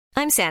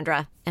I'm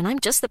Sandra, and I'm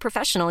just the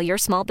professional your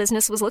small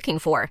business was looking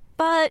for.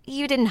 But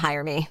you didn't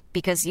hire me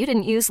because you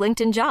didn't use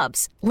LinkedIn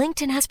Jobs.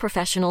 LinkedIn has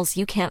professionals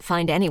you can't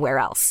find anywhere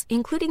else,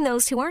 including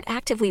those who aren't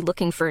actively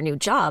looking for a new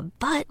job,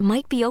 but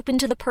might be open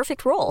to the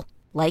perfect role,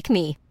 like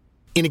me.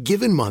 In a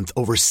given month,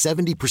 over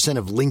 70%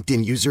 of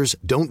LinkedIn users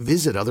don't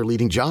visit other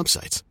leading job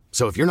sites.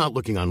 So if you're not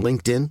looking on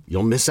LinkedIn,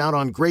 you'll miss out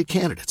on great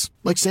candidates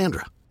like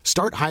Sandra.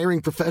 Start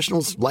hiring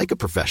professionals like a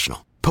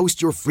professional.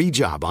 Post your free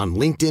job on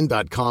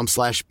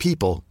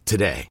linkedin.com/people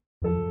today.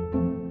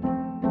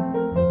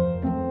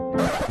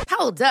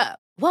 Hold up.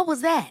 What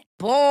was that?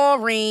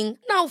 Boring.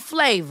 No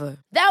flavor.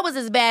 That was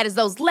as bad as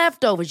those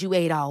leftovers you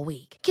ate all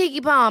week.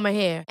 Keke Palmer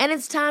here, and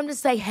it's time to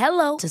say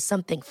hello to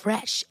something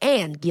fresh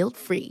and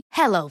guilt-free.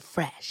 Hello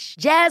Fresh.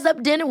 Jazz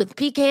up dinner with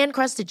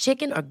pecan-crusted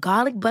chicken or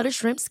garlic butter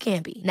shrimp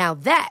scampi. Now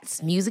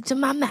that's music to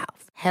my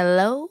mouth.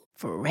 Hello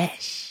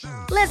Fresh.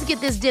 Let's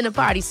get this dinner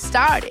party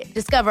started.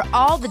 Discover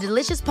all the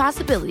delicious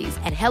possibilities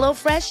at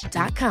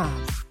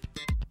hellofresh.com.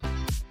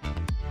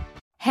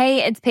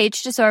 Hey, it's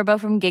Paige DeSorbo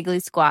from Giggly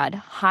Squad.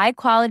 High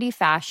quality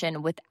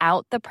fashion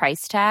without the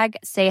price tag.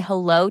 Say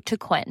hello to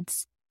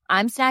Quince.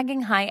 I'm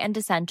snagging high-end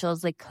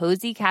essentials like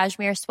cozy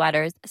cashmere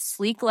sweaters,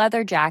 sleek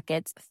leather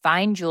jackets,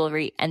 fine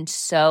jewelry, and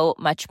so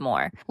much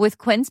more. With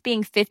Quince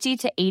being 50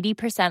 to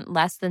 80%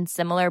 less than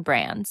similar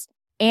brands.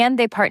 And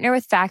they partner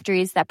with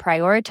factories that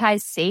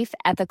prioritize safe,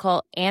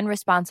 ethical, and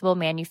responsible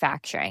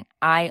manufacturing.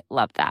 I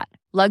love that.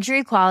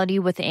 Luxury quality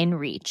within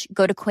reach.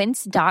 Go to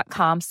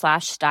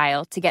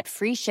quince.com/style to get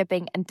free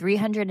shipping and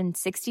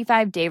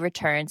 365-day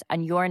returns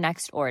on your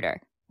next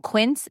order.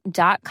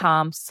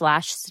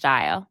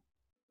 Quince.com/style.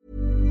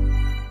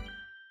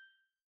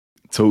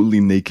 Totally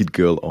naked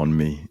girl on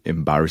me.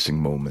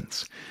 Embarrassing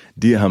moments.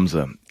 Dear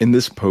Hamza, in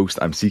this post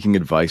I'm seeking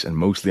advice and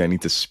mostly I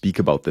need to speak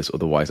about this,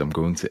 otherwise I'm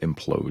going to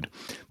implode.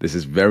 This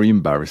is very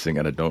embarrassing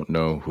and I don't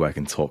know who I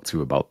can talk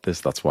to about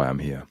this. That's why I'm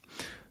here.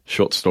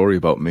 Short story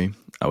about me.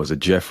 I was a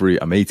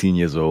Jeffrey. I'm 18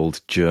 years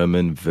old,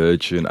 German,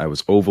 virgin. I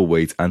was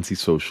overweight,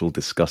 antisocial,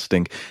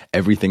 disgusting.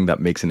 Everything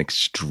that makes an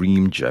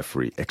extreme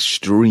Jeffrey.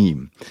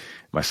 Extreme.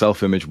 My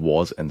self-image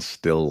was and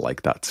still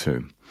like that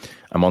too.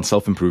 I'm on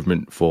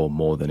self-improvement for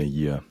more than a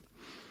year.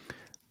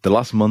 The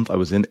last month I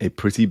was in a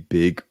pretty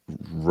big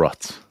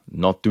rut.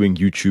 Not doing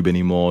YouTube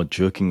anymore,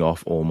 jerking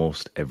off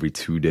almost every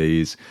 2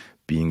 days,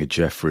 being a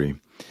Jeffrey.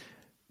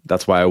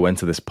 That's why I went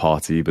to this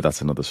party, but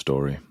that's another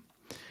story.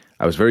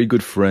 I was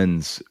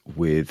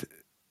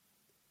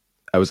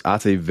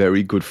at a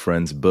very good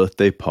friend's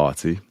birthday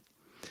party,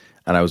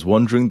 and I was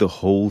wondering the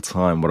whole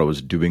time what I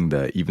was doing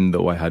there, even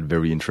though I had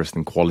very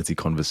interesting quality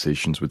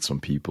conversations with some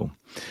people.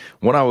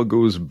 1 hour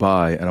goes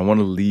by, and I want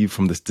to leave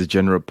from this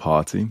degenerate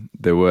party.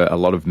 There were a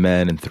lot of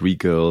men and 3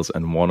 girls,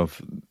 and one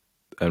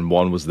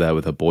was there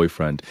with her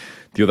boyfriend.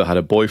 The other had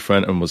a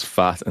boyfriend and was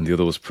fat, and the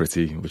other was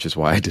pretty, which is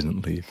why I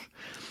didn't leave.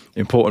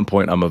 Important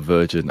point, I'm a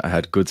virgin. I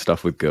had good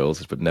stuff with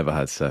girls, but never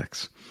had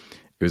sex.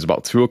 It was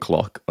about 2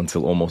 o'clock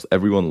until almost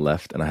everyone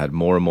left, and I had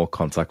more and more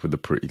contact with the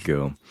pretty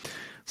girl.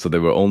 So there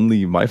were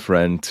only my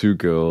friend, 2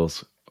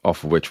 girls,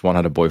 of which one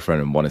had a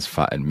boyfriend and one is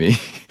fat and me.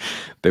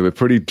 They were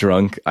pretty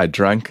drunk. I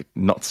drank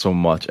not so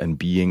much and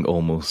being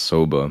almost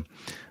sober.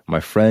 My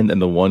friend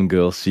and the one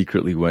girl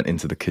secretly went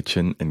into the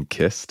kitchen and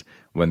kissed.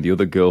 When the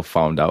other girl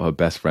found out, her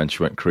best friend,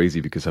 she went crazy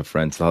because her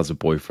friend still has a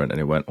boyfriend,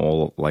 and it went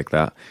all like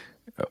that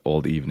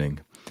all the evening.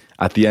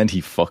 At the end, he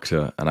fucked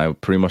her, and I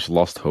pretty much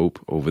lost hope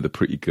over the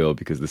pretty girl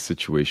because the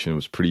situation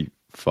was pretty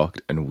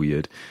fucked and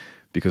weird.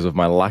 Because of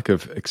my lack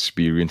of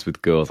experience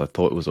with girls, I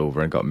thought it was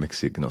over and got mixed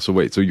signals. So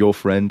wait, so your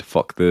friend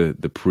fucked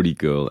the pretty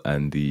girl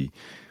and the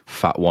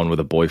fat one with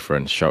a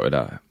boyfriend shouted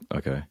at her.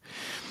 Okay.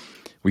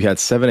 We had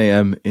 7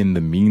 a.m. in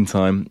the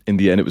meantime. In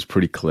the end, it was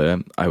pretty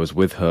clear. I was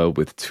with her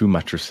with 2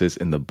 mattresses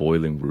in the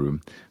boiling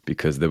room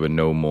because there were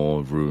no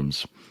more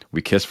rooms.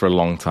 We kissed for a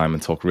long time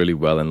and talked really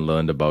well and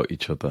learned about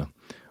each other.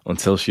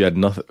 Until she had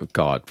nothing.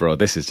 God, bro,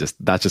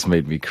 that just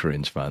made me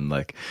cringe, man.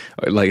 Like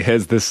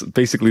here's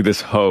basically this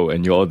hoe,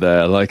 and you're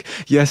there, like,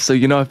 yes, so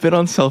I've been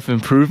on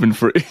self-improvement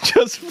for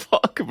just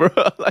fuck, bro.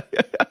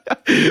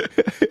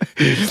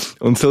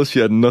 Until she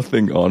had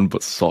nothing on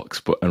but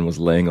socks, and was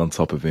laying on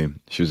top of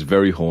him. She was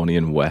very horny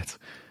and wet.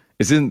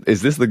 Is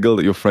this the girl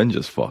that your friend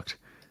just fucked?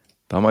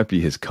 That might be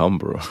his cum,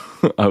 bro.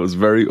 I was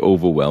very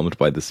overwhelmed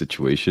by the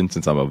situation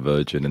since I'm a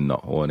virgin and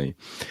not horny.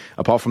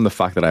 Apart from the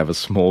fact that I have a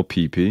small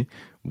pee-pee,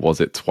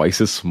 was it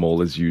twice as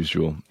small as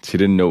usual? She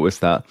didn't notice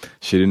that.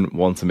 She didn't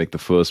want to make the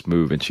first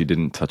move, and she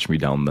didn't touch me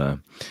down there.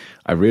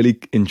 I really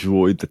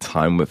enjoyed the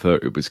time with her.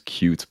 It was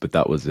cute, but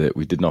that was it.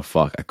 We did not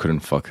fuck. I couldn't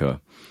fuck her.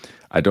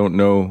 I don't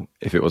know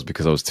if it was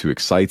because I was too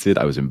excited,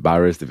 I was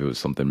embarrassed, if it was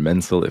something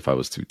mental, if I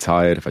was too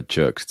tired, if I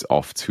jerked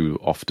off too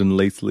often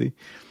lately.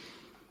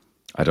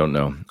 I don't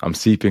know. I'm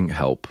seeking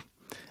help.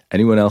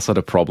 Anyone else had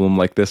a problem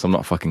like this? I'm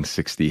not fucking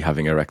 60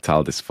 having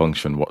erectile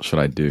dysfunction. What should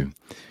I do?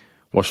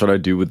 What should I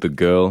do with the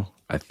girl?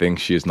 I think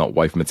she is not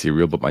wife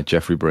material, but my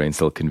Jeffrey brain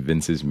still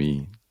convinces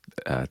me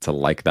to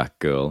like that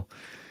girl.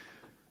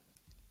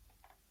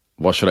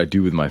 What should I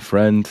do with my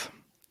friend?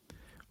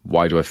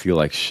 Why do I feel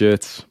like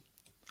shit?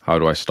 How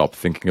do I stop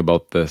thinking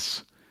about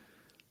this?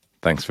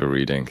 Thanks for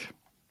reading.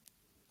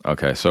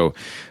 Okay, so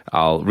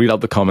I'll read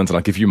out the comments and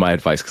I'll give you my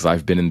advice because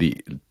I've been in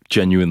the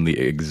genuinely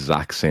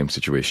exact same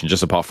situation,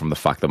 just apart from the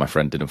fact that my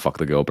friend didn't fuck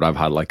the girl. But I've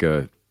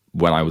had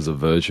when I was a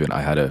virgin,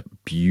 I had a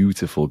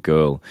beautiful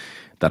girl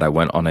that I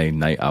went on a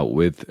night out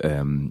with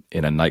in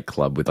a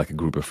nightclub with like a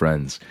group of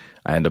friends.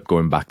 I end up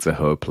going back to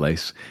her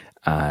place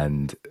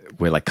and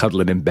we're like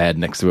cuddling in bed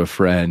next to a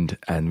friend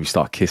and we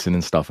start kissing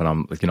and stuff. And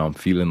I'm like, I'm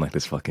feeling like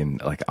this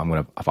fucking, like I'm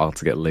about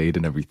to get laid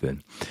and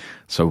everything.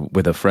 So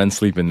with a friend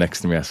sleeping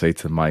next to me, I say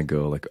to my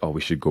girl, like, oh,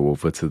 we should go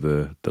over to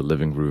the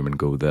living room and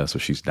go there. So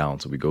she's down.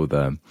 So we go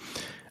there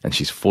and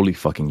she's fully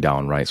fucking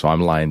down, right? So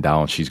I'm lying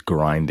down. She's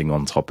grinding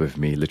on top of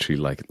me,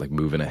 literally like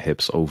moving her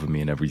hips over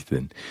me and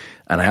everything.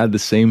 And I had the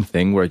same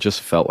thing where I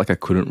just felt like I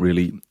couldn't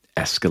really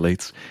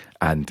escalate.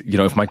 And,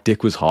 if my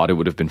dick was hard, it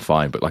would have been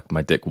fine. But like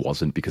my dick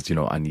wasn't because,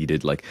 I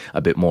needed like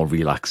a bit more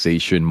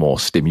relaxation, more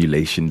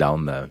stimulation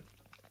down there.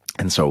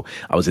 And so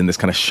I was in this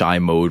kind of shy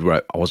mode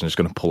where I wasn't just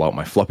going to pull out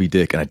my floppy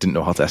dick and I didn't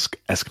know how to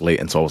escalate.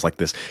 And so I was like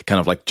this kind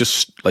of like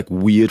just like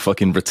weird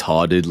fucking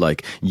retarded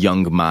like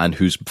young man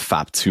who's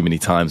fapped too many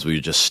times where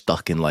you're just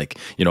stuck in like,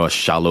 a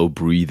shallow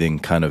breathing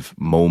kind of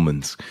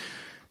moment.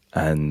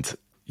 And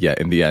yeah,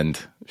 in the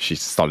end, she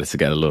started to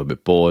get a little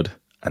bit bored.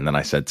 And then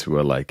I said to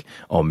her like,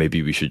 oh,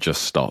 maybe we should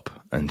just stop.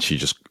 And she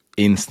just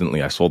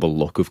instantly, I saw the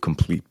look of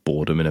complete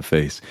boredom in her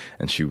face.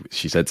 And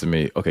she said to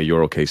me, okay,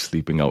 you're okay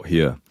sleeping out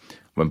here.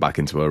 Went back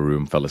into her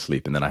room, fell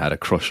asleep, and then I had a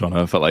crush on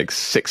her for like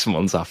 6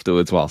 months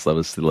afterwards whilst I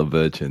was still a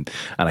virgin.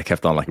 And I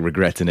kept on like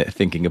regretting it,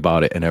 thinking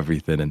about it and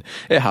everything. And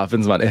it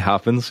happens, man. It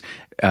happens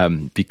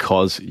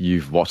because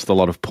you've watched a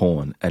lot of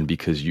porn and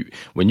because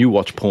when you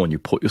watch porn, you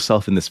put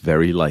yourself in this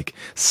very like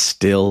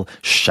still,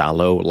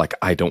 shallow, like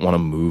I don't want to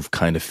move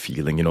kind of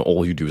feeling.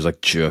 All you do is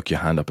like jerk your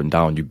hand up and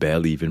down. You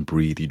barely even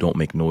breathe. You don't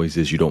make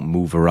noises. You don't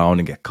move around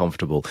and get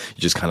comfortable.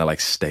 You just kind of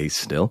like stay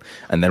still.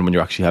 And then when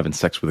you're actually having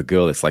sex with a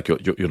girl, it's like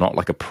you're not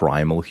like a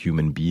primal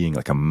human being,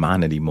 like a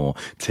man anymore,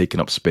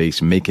 taking up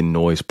space, making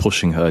noise,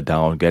 pushing her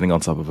down, getting on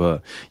top of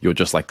her. You're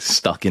just like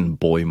stuck in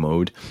boy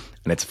mode.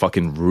 And it's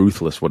fucking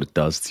ruthless what it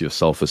does to your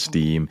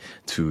self-esteem,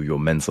 to your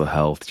mental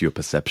health, to your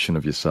perception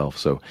of yourself.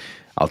 So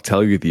I'll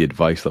tell you the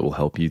advice that will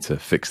help you to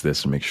fix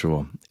this and make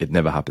sure it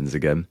never happens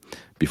again.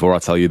 Before I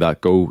tell you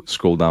that, go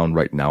scroll down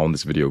right now on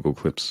this video, go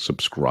click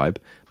subscribe.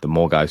 The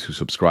more guys who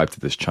subscribe to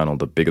this channel,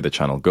 the bigger the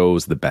channel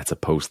goes, the better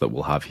posts that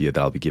we'll have here that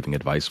I'll be giving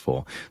advice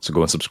for. So go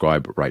and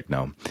subscribe right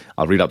now.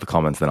 I'll read out the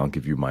comments, then I'll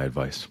give you my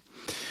advice.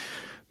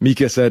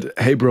 Mika said,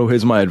 hey bro,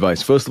 here's my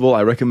advice. First of all,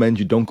 I recommend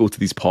you don't go to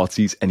these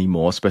parties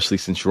anymore, especially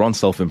since you're on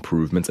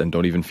self-improvement and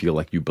don't even feel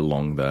like you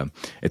belong there.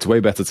 It's way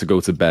better to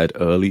go to bed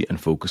early and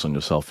focus on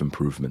your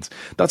self-improvement.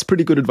 That's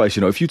pretty good advice.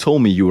 If you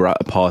told me you were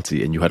at a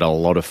party and you had a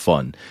lot of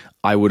fun,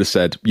 I would have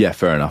said, yeah,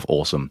 fair enough,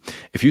 awesome.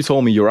 If you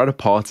told me you're at a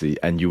party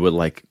and you were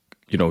like,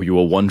 you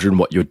were wondering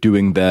what you're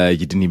doing there,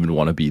 you didn't even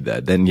want to be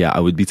there, then yeah, I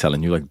would be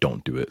telling you like,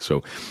 don't do it.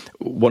 So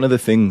one of the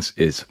things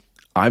is,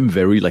 I'm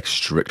very like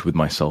strict with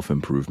my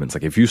self-improvements.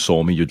 Like if you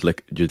saw me, you'd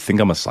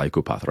think I'm a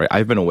psychopath, right?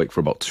 I've been awake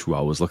for about 2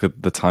 hours. Look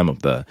at the time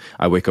up there.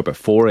 I wake up at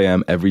 4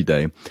 a.m. every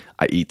day.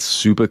 I eat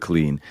super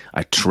clean.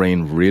 I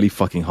train really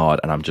fucking hard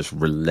and I'm just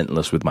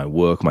relentless with my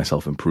work, my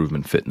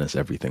self-improvement, fitness,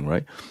 everything,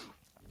 right?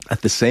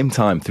 At the same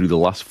time, through the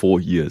last 4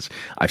 years,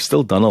 I've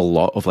still done a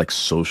lot of like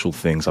social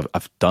things.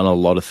 I've done a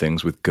lot of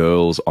things with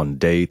girls on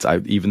dates.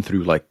 Even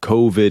through like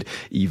COVID,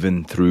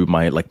 even through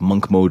my like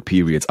monk mode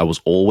periods, I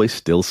was always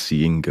still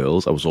seeing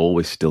girls. I was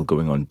always still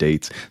going on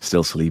dates,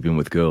 still sleeping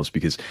with girls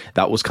because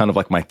that was kind of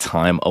like my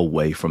time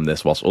away from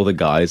this. Whilst other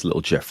guys,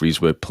 little Jeffreys,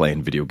 were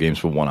playing video games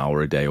for 1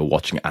 hour a day or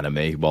watching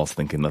anime whilst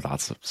thinking that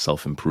that's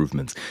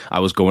self-improvement.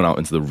 I was going out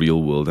into the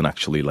real world and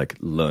actually like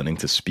learning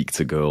to speak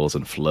to girls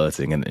and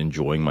flirting and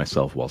enjoying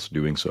myself whilst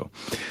doing so.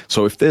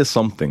 So if there's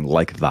something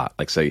like that,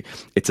 like say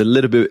it's a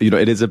little bit,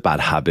 it is a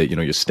bad habit,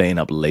 you're staying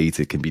up late,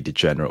 it can be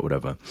degenerate,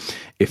 whatever.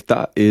 If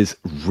that is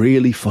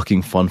really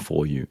fucking fun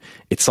for you,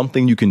 it's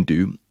something you can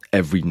do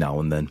every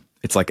now and then.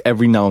 It's like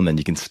every now and then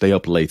you can stay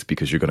up late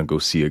because you're going to go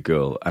see a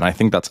girl. And I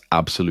think that's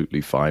absolutely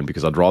fine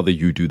because I'd rather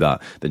you do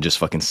that than just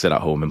fucking sit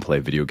at home and play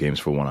video games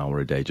for 1 hour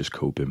a day, just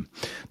coping.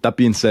 That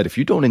being said, if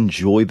you don't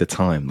enjoy the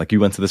time, like you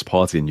went to this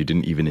party and you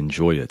didn't even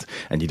enjoy it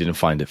and you didn't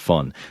find it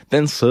fun,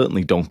 then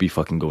certainly don't be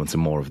fucking going to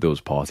more of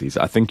those parties.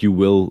 I think you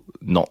will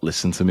not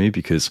listen to me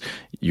because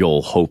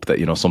you'll hope that,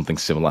 something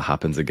similar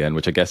happens again,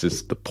 which I guess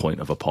is the point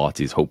of a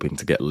party, is hoping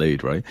to get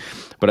laid, right?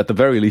 But at the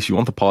very least, you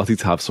want the party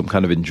to have some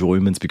kind of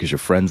enjoyment because your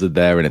friends are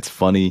there and it's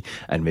funny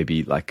and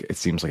maybe like it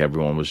seems like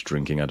everyone was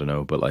drinking, I don't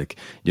know, but like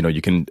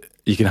you can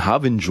You can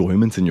have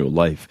enjoyment in your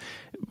life.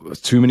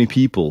 Too many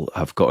people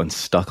have gotten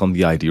stuck on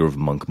the idea of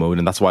monk mode,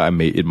 and that's why I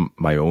made it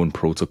my own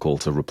protocol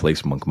to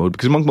replace monk mode,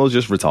 because monk mode is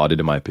just retarded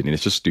in my opinion.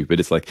 It's just stupid.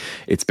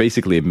 It's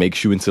basically, it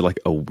makes you into like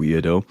a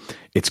weirdo.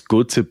 It's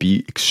good to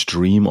be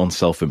extreme on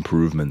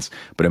self-improvements,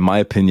 but in my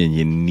opinion,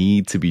 you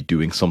need to be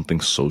doing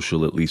something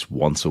social at least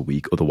once a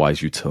week,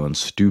 otherwise you turn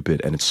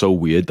stupid. And it's so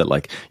weird that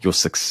like your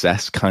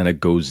success kind of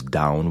goes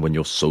down when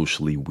you're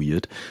socially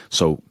weird.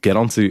 So get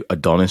onto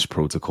Adonis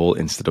protocol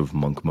instead of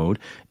monk mode.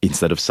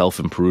 Instead of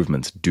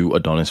self-improvement, do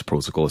Adonis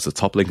protocol. It's the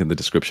top link in the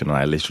description, and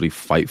I literally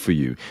fight for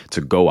you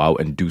to go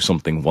out and do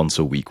something once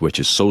a week, which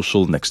is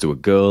social, next to a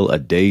girl, a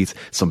date,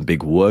 some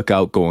big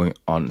workout, going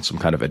on some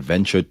kind of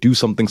adventure. Do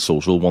something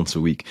social once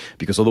a week,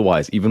 because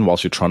otherwise, even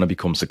whilst you're trying to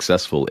become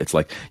successful, it's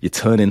like you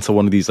turn into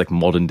one of these like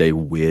modern day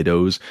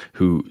weirdos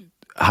who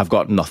have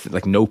got nothing,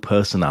 like no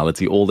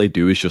personality. All they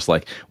do is just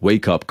like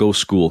wake up, go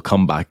school,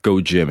 come back, go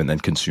gym, and then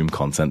consume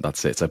content.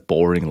 That's it. It's a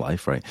boring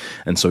life, right?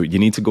 And so you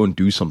need to go and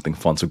do something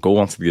fun. So go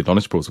onto the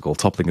Adonis protocol,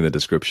 top link in the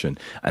description.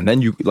 And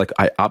then you, like,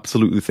 I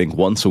absolutely think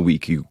once a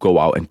week you go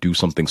out and do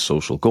something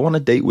social. Go on a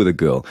date with a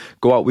girl,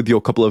 go out with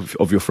your couple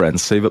of your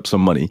friends, save up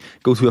some money,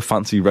 go to a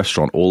fancy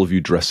restaurant, all of you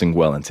dressing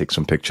well, and take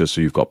some pictures. So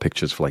you've got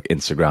pictures for like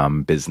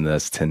Instagram,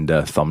 business,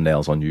 Tinder,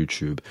 thumbnails on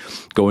YouTube.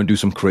 Go and do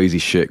some crazy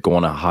shit. Go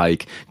on a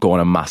hike, go on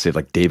a massive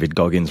like David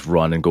Goggins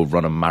run, and go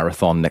run a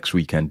marathon next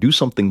weekend. Do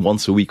something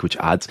once a week which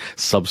adds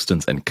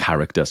substance and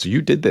character. So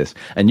you did this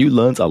and you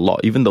learned a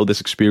lot, even though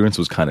this experience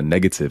was kind of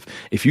negative.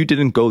 If you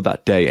didn't go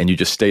that day and you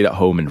just stayed at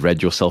home and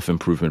read your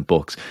self-improvement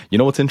books, you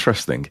know what's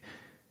interesting?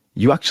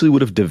 You actually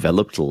would have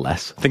developed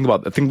less. Think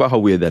about how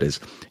weird that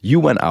is. You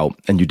went out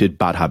and you did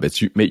bad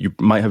habits. You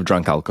might have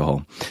drank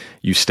alcohol.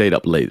 You stayed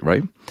up late,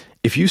 right?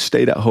 If you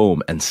stayed at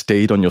home and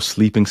stayed on your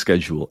sleeping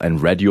schedule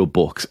and read your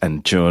books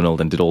and journaled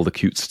and did all the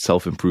cute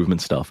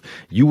self-improvement stuff,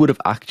 you would have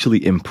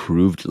actually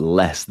improved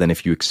less than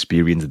if you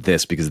experienced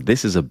this, because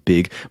this is a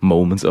big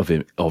moment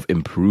of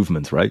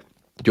improvement, right?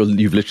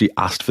 You've literally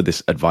asked for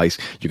this advice.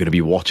 You're going to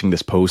be watching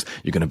this post.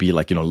 You're going to be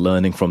like,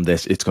 learning from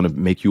this. It's going to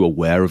make you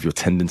aware of your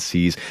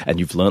tendencies. And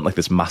you've learned like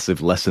this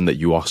massive lesson that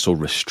you are so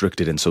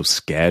restricted and so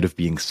scared of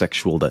being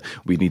sexual that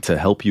we need to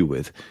help you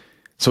with.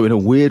 So in a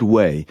weird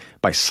way,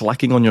 by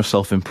slacking on your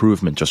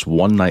self-improvement just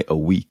one night a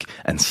week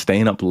and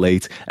staying up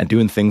late and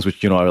doing things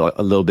which, are like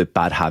a little bit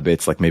bad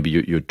habits, like maybe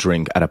you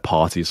drink at a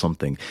party or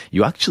something,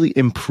 you actually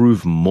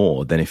improve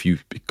more than if you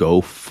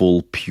go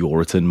full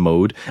Puritan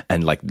mode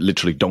and like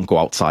literally don't go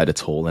outside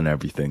at all and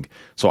everything.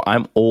 So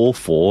I'm all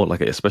for,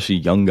 like, especially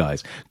young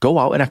guys, go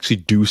out and actually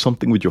do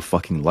something with your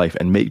fucking life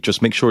and make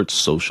sure it's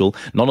social.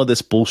 None of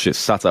this bullshit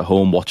sat at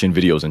home watching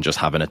videos and just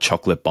having a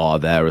chocolate bar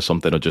there or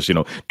something, or just,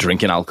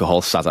 drinking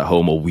alcohol sat at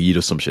home, or weed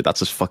or some shit. That's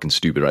just fucking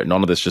stupid, right?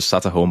 None of this. Just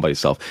sat at home by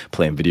yourself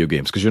playing video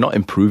games, because you're not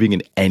improving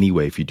in any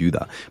way if you do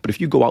that. But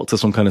if you go out to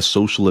some kind of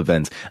social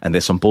event and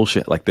there's some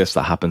bullshit like this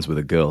that happens with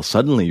a girl,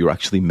 suddenly you're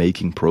actually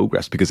making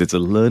progress because it's a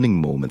learning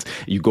moment.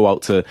 You go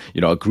out to,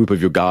 a group of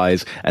your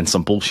guys and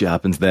some bullshit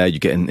happens there. You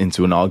get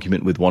into an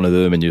argument with one of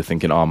them and you're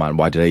thinking, oh man,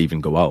 why did I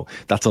even go out?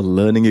 That's a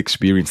learning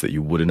experience that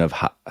you wouldn't have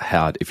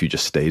had if you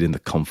just stayed in the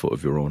comfort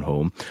of your own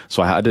home.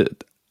 So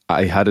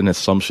I had an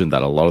assumption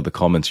that a lot of the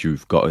comments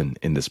you've gotten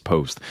in this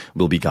post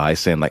will be guys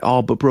saying like,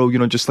 oh, but bro,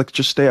 just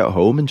stay at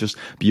home and just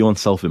be on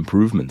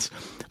self-improvements.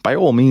 By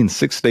all means,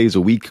 6 days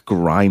a week,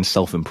 grind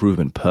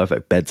self-improvement,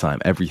 perfect bedtime,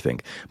 everything.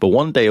 But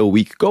one day a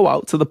week, go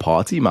out to the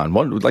party, man.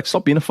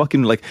 Stop being a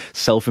fucking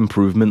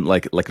self-improvement,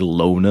 like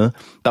loner.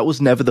 That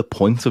was never the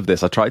point of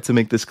this. I tried to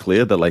make this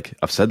clear that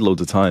I've said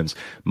loads of times,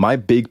 my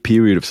big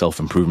period of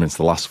self-improvement is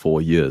the last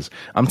 4 years.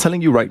 I'm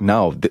telling you right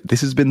now,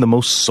 this has been the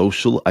most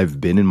social I've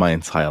been in my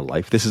entire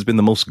life. This has been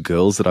the most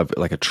girls that I've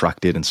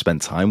attracted and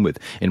spent time with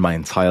in my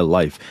entire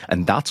life.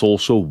 And that's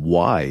also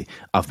why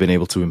I've been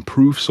able to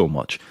improve so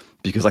much.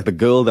 Because the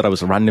girl that I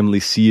was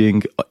randomly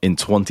seeing in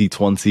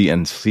 2020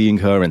 and seeing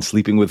her and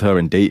sleeping with her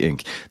and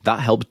dating, that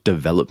helped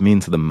develop me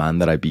into the man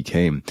that I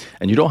became.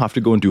 And you don't have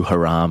to go and do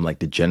haram,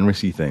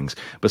 degeneracy things,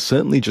 but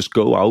certainly just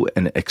go out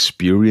and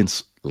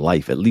experience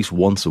life at least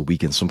once a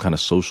week in some kind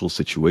of social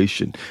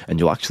situation, and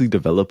you'll actually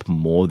develop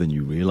more than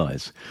you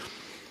realize.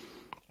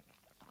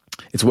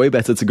 It's way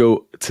better to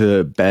go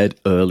to bed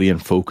early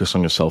and focus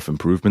on your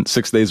self-improvement.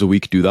 6 days a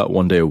week, do that.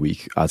 1 day a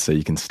week, I'd say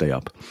you can stay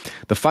up.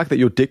 The fact that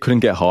your dick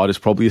couldn't get hard is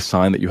probably a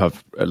sign that you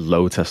have a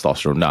low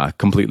testosterone. Nah, I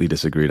completely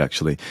disagreed,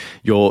 actually.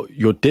 Your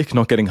dick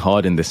not getting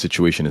hard in this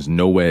situation is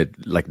nowhere,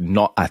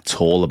 not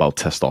at all about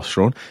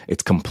testosterone.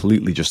 It's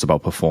completely just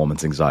about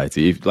performance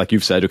anxiety. If,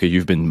 you've said, okay,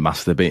 you've been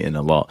masturbating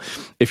a lot.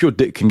 If your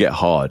dick can get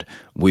hard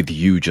with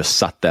you just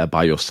sat there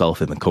by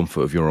yourself in the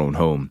comfort of your own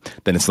home,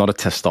 then it's not a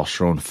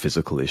testosterone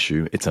physical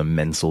issue. It's a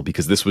mental,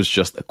 because this was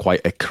just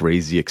quite a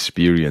crazy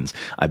experience.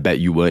 I bet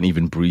you weren't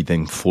even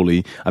breathing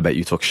fully. I bet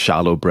you took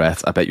shallow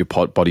breaths. I bet your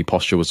body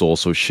posture was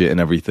also shit and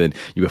everything.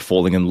 You were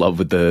falling in love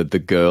with the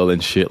girl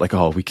and shit.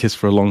 We kissed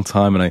for a long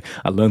time and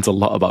I learned a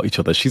lot about each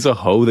other. She's a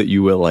hoe that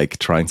you were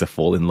trying to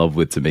fall in love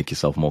with to make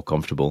yourself more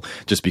comfortable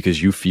just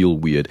because you feel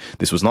weird.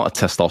 This was not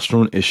a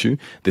testosterone issue.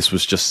 This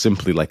was just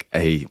simply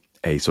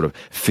a sort of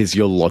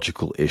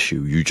physiological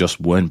issue. You just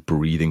weren't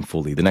breathing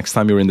fully. The next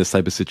time you're in this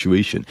type of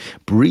situation,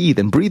 breathe,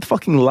 and breathe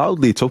fucking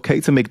loudly. It's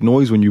okay to make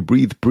noise when you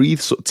breathe.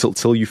 Breathe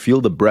till you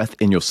feel the breath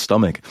in your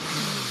stomach.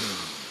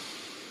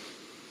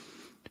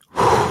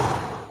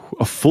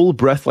 A full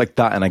breath like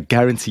that, and I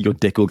guarantee your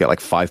dick will get like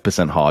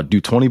 5% hard.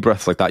 Do 20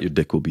 breaths like that, your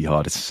dick will be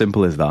hard. It's as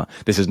simple as that.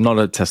 This is not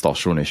a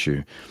testosterone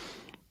issue.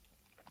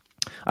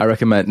 I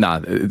recommend,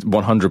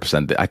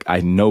 100%.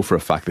 I know for a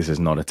fact this is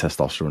not a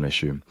testosterone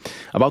issue.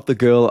 About the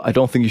girl, I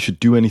don't think you should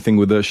do anything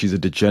with her. She's a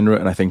degenerate,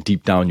 and I think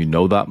deep down you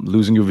know that.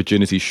 Losing your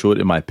virginity should,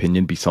 in my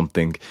opinion, be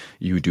something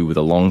you do with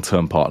a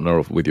long-term partner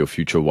or with your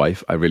future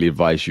wife. I really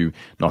advise you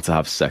not to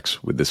have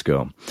sex with this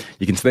girl.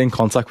 You can stay in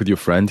contact with your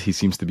friend. He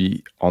seems to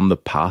be on the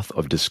path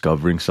of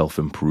discovering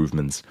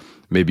self-improvements.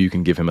 Maybe you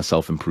can give him a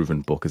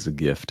self-improvement book as a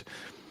gift.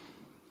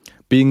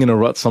 Being in a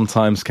rut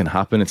sometimes can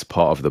happen. It's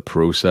part of the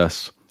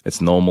process. It's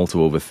normal to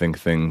overthink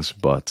things,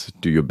 but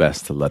do your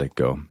best to let it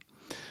go.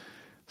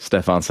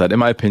 Stefan said, in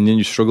my opinion,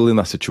 you struggled in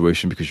that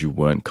situation because you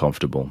weren't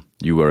comfortable.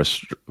 You were a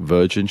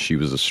virgin, she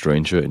was a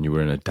stranger, and you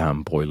were in a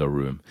damn boiler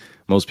room.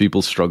 Most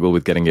people struggle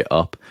with getting it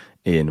up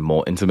in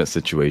more intimate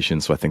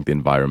situations, so I think the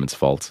environment's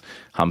fault.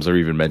 Hamza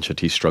even mentioned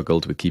he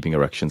struggled with keeping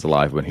erections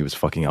alive when he was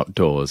fucking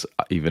outdoors,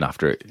 even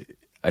after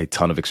a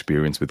ton of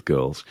experience with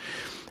girls.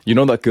 You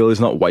know that girl is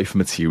not wife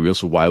material,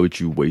 so why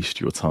would you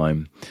waste your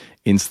time?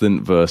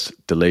 Instant versus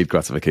delayed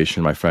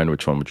gratification, my friend,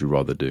 which one would you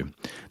rather do?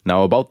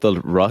 Now, about the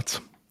rut,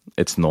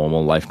 it's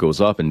normal. Life goes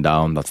up and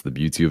down. That's the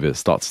beauty of it.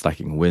 Start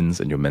stacking wins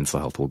and your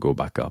mental health will go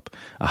back up.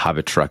 A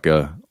habit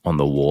tracker on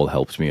the wall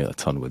helped me a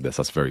ton with this.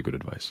 That's very good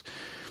advice.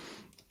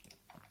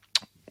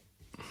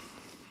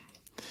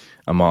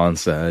 Aman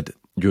said,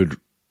 you'd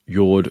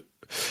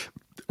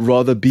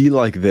rather be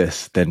like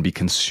this than be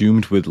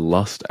consumed with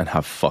lust and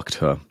have fucked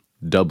her.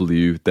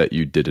 W that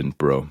you didn't,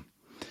 bro.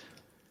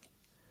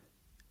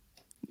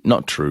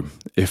 Not true.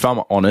 If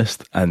I'm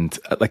honest, and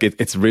like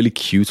it's really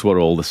cute what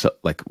all this,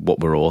 like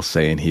what we're all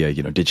saying here,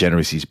 you know,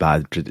 degeneracy is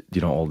bad,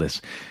 you know, all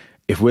this.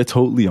 If we're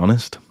totally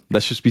honest,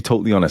 let's just be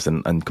totally honest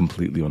and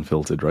completely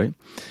unfiltered, right?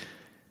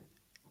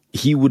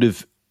 He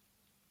wanted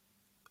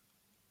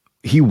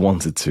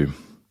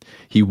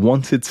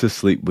to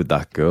sleep with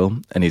that girl,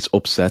 and he's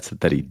upset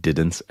that he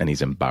didn't, and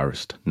he's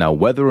embarrassed. Now,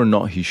 whether or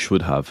not he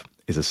should have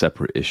is a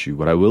separate issue.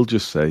 What I will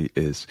just say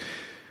is,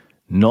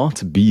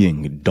 not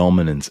being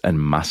dominant and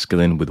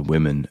masculine with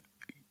women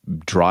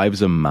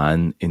drives a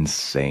man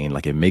insane.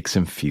 Like, it makes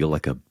him feel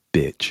like a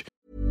bitch.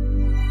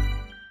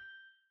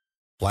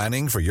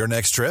 Planning for your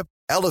next trip?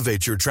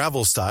 Elevate your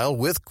travel style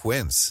with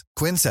Quince.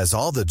 Quince has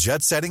all the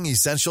jet-setting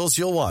essentials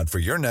you'll want for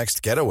your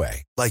next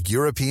getaway, like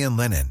European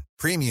linen,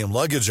 premium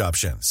luggage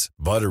options,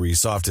 buttery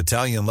soft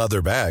Italian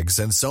leather bags,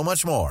 and so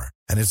much more.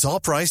 And it's all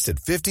priced at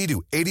 50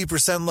 to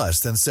 80% less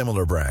than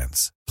similar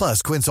brands.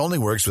 Plus, Quince only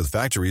works with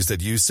factories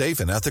that use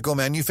safe and ethical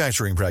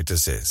manufacturing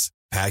practices.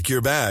 Pack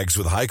your bags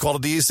with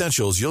high-quality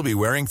essentials you'll be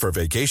wearing for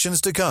vacations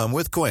to come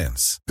with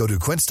Quince. Go to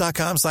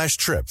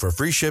quince.com/trip for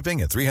free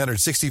shipping and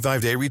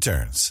 365-day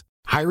returns.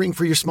 Hiring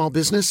for your small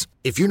business?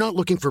 If you're not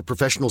looking for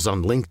professionals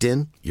on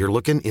LinkedIn, you're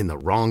looking in the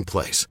wrong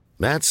place.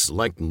 That's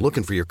like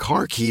looking for your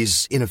car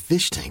keys in a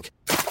fish tank.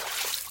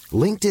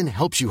 LinkedIn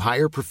helps you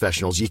hire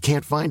professionals you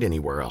can't find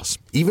anywhere else,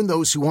 even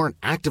those who aren't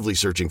actively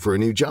searching for a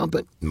new job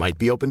but might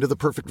be open to the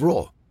perfect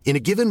role. In a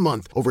given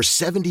month, over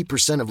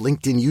 70% of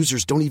LinkedIn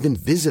users don't even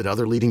visit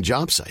other leading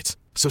job sites.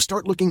 So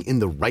start looking in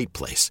the right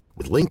place.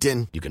 With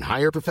LinkedIn, you can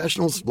hire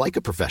professionals like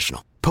a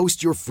professional.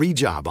 Post your free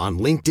job on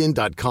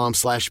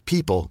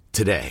linkedin.com/people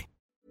today.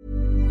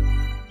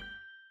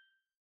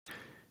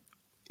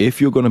 If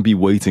you're going to be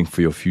waiting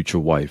for your future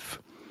wife,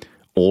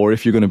 or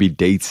if you're going to be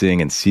dating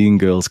and seeing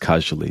girls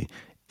casually,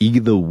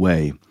 either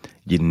way,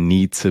 you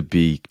need to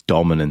be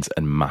dominant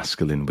and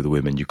masculine with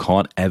women. You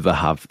can't ever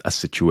have a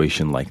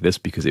situation like this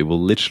because it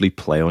will literally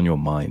play on your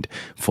mind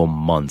for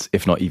months,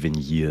 if not even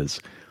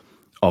years.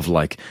 Of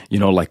like, you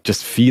know, like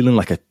just feeling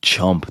like a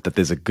chump that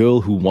there's a girl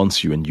who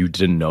wants you and you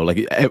didn't know.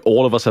 Like,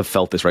 all of us have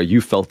felt this, right?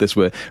 You felt this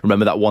where,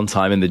 remember that one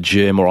time in the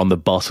gym or on the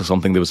bus or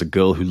something, there was a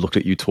girl who looked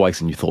at you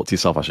twice and you thought to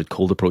yourself, I should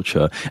cold approach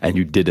her, and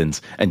you didn't,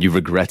 and you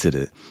regretted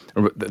it.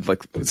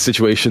 Like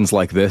situations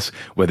like this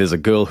where there's a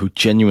girl who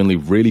genuinely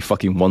really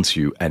fucking wants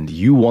you and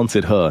you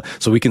wanted her.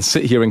 So we can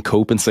sit here and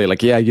cope and say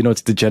like, yeah, you know,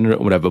 it's degenerate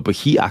or whatever, but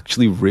he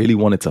actually really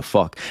wanted to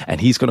fuck, and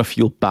he's going to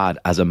feel bad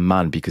as a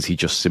man because he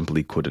just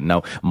simply couldn't.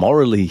 Now,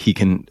 morally, he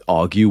can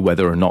argue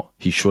whether or not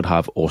he should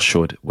have or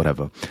should,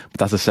 whatever. But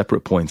that's a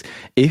separate point.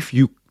 If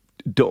you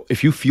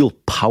feel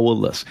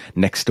powerless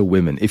next to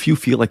women, if you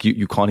feel like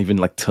you can't even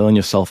like turn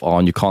yourself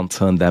on, you can't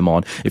turn them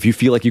on, if you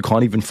feel like you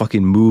can't even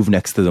fucking move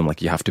next to them,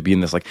 like you have to be in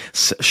this like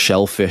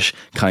shellfish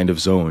kind of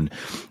zone,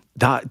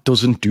 that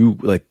doesn't do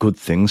like good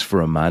things for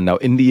a man. Now,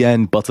 in the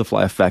end,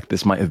 butterfly effect,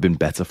 this might have been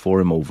better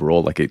for him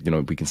overall. Like, it, you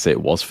know, we can say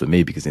it was for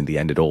me because in the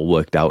end it all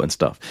worked out and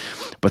stuff.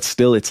 But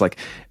still, it's like,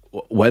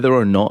 whether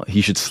or not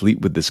he should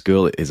sleep with this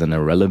girl is an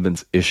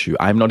irrelevant issue.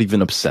 I'm not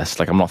even obsessed.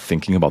 Like, I'm not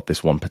thinking about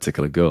this one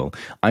particular girl.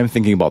 I'm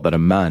thinking about that a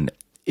man,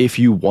 if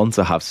you want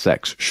to have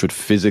sex, should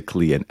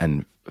physically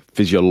and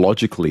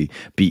physiologically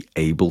be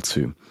able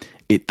to.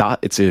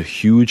 It's a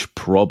huge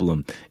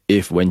problem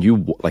if when you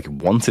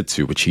wanted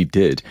to, which he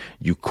did,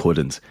 you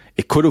couldn't.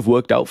 It could have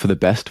worked out for the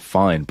best,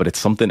 fine, but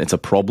it's a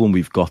problem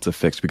we've got to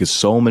fix, because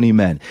so many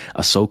men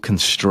are so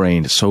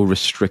constrained, so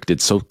restricted,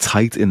 so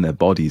tight in their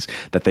bodies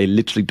that they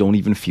literally don't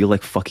even feel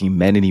like fucking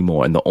men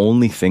anymore. And the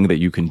only thing that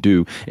you can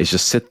do is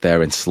just sit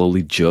there and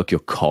slowly jerk your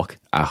cock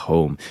at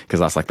home, because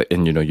that's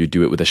and you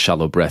do it with a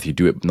shallow breath. You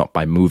do it not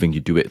by moving,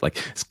 you do it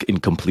like in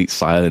complete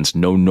silence,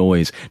 no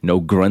noise, no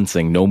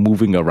grunting, no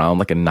moving around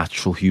like a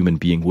natural human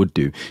being would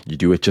do. You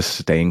do it just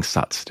staying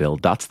sat still.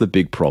 That's the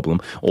big problem.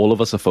 All of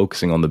us are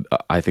focusing on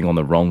on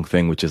the wrong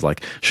thing, which is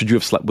like, should you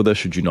have slept with her?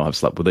 Should you not have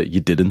slept with her?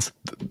 You didn't.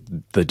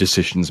 The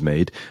decision's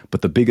made.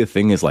 But the bigger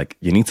thing is like,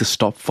 you need to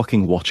stop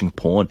fucking watching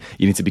porn.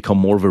 You need to become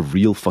more of a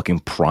real fucking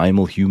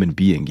primal human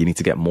being. You need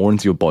to get more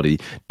into your body,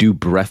 do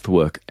breath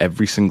work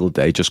every single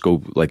day. Just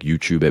go like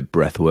YouTube it,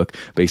 breath work.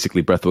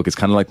 Basically, breath work is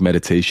kind of like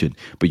meditation,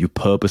 but you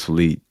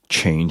purposefully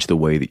change the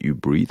way that you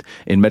breathe.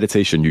 In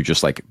meditation, you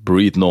just like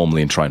breathe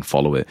normally and try and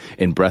follow it.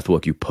 In breath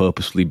work, you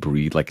purposely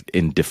breathe like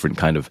in different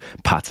kind of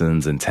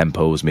patterns and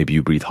tempos. Maybe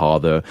you breathe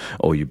harder,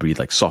 or you breathe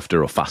like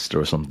softer or faster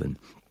or something.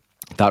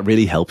 That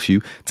really helps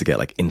you to get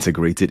like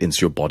integrated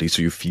into your body,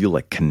 so you feel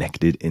like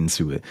connected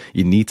into it.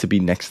 You need to be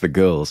next to the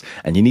girls,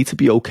 and you need to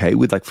be okay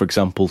with, like, for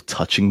example,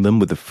 touching them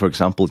with for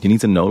example, you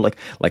need to know like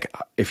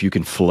if you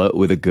can flirt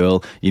with a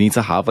girl, you need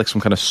to have like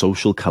some kind of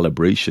social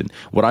calibration.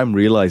 What I'm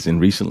realizing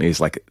recently is,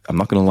 like, I'm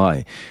not going to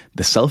lie,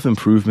 the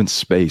self-improvement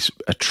space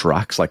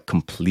attracts like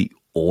complete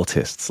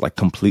autists, like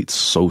complete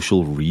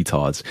social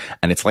retards,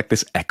 and it's like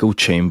this echo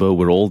chamber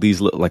where all these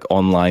little like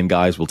online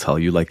guys will tell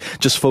you like,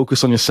 just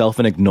focus on yourself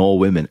and ignore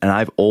women. And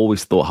I've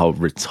always thought how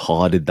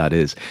retarded that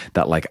is,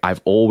 that like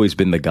I've always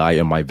been the guy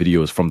in my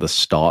videos from the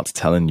start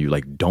telling you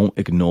like, don't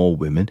ignore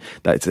women,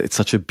 that it's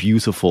such a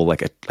beautiful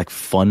like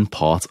fun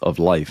part of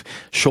life.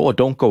 Sure,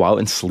 don't go out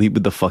and sleep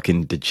with the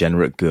fucking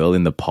degenerate girl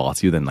in the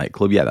party or the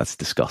nightclub. Yeah, that's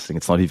disgusting.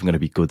 It's not even going to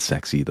be good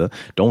sex either.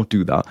 Don't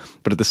do that.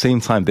 But at the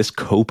same time, this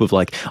cope of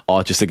like,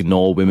 oh, just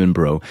ignore women,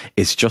 bro,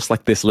 it's just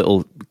like this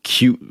little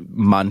cute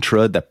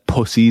mantra that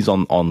pussies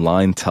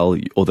online tell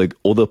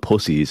other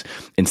pussies,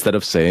 instead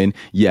of saying,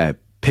 yeah,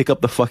 pick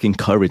up the fucking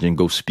courage and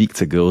go speak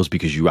to girls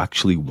because you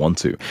actually want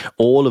to.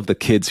 All of the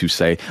kids who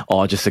say,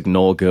 oh, just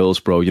ignore girls,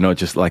 bro,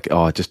 just like,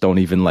 oh, just don't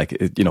even like,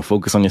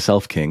 focus on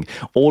yourself, king.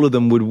 All of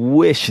them would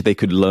wish they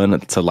could learn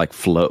to like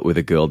flirt with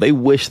a girl. They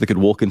wish they could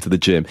walk into the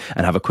gym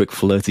and have a quick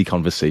flirty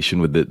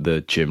conversation with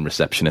the gym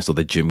receptionist or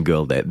the gym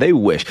girl there. They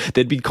wish.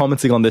 They'd be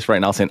commenting on this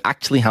right now saying,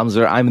 actually,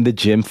 Hamza, I'm in the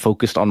gym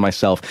focused on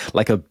myself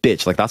like a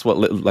bitch. Like, that's what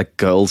like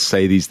girls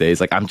say these days.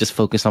 Like, I'm just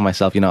focused on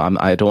myself. I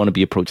don't want to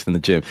be approached in the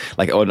gym.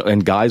 Like,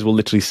 and guys will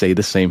literally say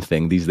the same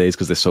thing these days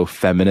because they're so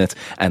feminine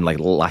and like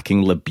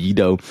lacking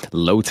libido,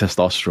 low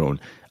testosterone.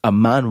 A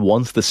man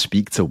wants to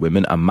speak to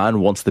women. A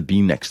man wants to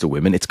be next to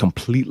women. It's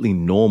completely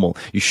normal.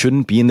 You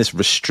shouldn't be in this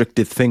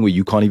restricted thing where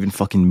you can't even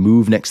fucking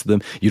move next to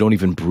them. You don't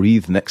even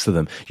breathe next to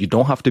them. You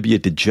don't have to be a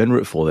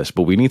degenerate for this,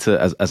 but we need to,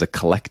 as a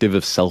collective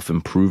of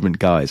self-improvement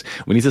guys,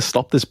 we need to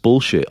stop this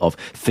bullshit of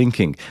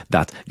thinking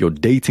that your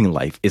dating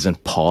life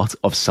isn't part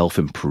of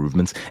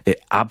self-improvement.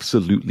 It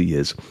absolutely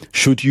is.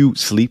 Should you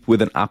sleep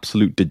with an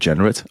absolute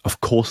degenerate?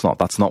 Of course not.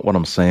 That's not what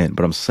I'm saying.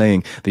 But I'm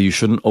saying that you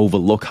shouldn't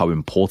overlook how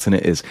important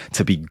it is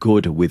to be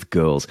good with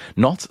girls,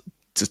 not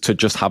to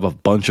just have a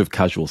bunch of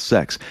casual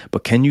sex,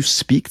 but can you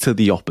speak to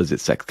the opposite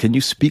sex? Can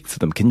you speak to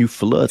them? Can you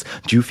flirt?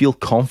 Do you feel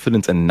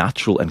confident and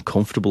natural and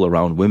comfortable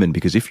around women?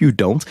 Because if you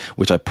don't,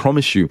 which I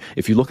promise you,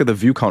 if you look at the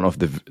view count of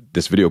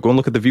this video, go and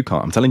look at the view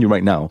count. I'm telling you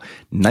right now,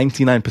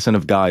 99%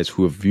 of guys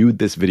who have viewed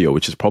this video,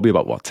 which is probably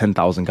about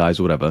 10,000 guys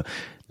or whatever,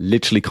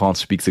 literally can't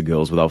speak to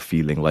girls without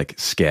feeling like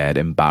scared,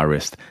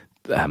 embarrassed,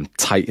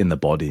 tight in the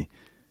body.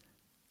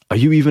 Are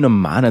you even a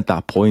man at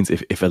that point?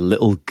 If a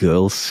little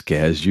girl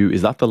scares you,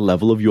 is that the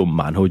level of your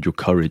manhood, your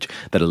courage,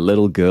 that a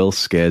little girl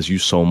scares you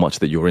so much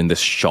that you're in this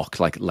shock,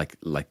 like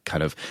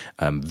kind of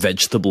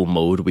vegetable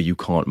mode where you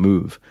can't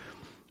move?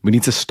 We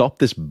need to stop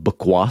this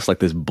bakwas, like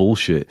this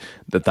bullshit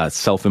that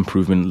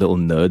self-improvement little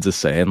nerds are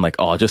saying, like,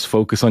 oh, just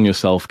focus on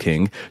yourself,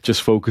 king.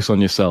 Just focus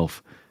on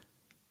yourself.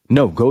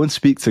 No, go and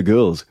speak to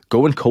girls.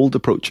 Go and cold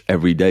approach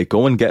every day.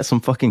 Go and get some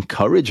fucking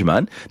courage,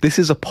 man. This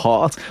is a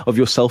part of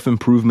your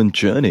self-improvement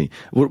journey.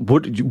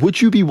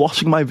 Would you be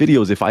watching my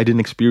videos if I didn't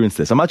experience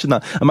this? Imagine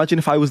that. Imagine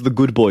if I was the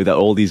good boy that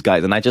all these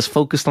guys, and I just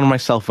focused on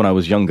myself when I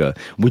was younger.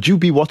 Would you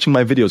be watching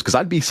my videos? Because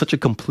I'd be such a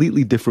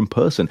completely different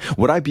person.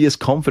 Would I be as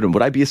confident?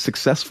 Would I be as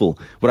successful?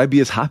 Would I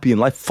be as happy in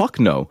life? Fuck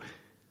no.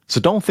 So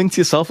don't think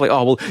to yourself like,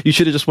 oh, well, you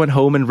should have just went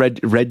home and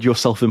read your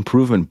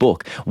self-improvement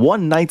book.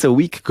 One night a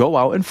week, go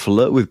out and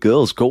flirt with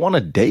girls. Go on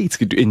a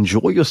date.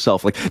 Enjoy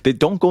yourself. Like,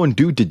 don't go and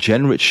do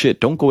degenerate shit.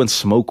 Don't go and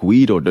smoke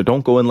weed, or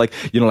don't go and like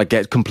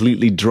get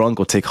completely drunk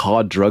or take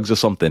hard drugs or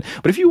something.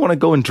 But if you want to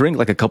go and drink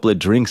like a couple of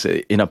drinks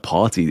in a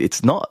party,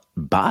 it's not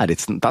bad.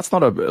 That's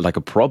not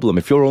a problem.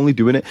 If you're only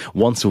doing it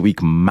once a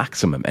week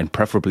maximum, and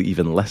preferably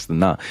even less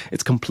than that,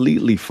 it's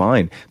completely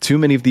fine. Too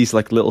many of these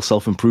like little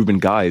self-improvement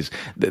guys,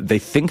 they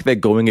think they're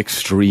going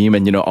extreme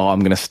and, I'm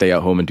going to stay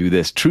at home and do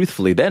this.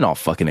 Truthfully, they're not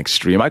fucking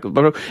extreme.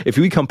 Bro, if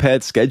we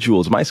compared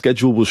schedules, my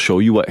schedule will show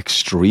you what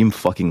extreme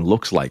fucking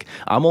looks like.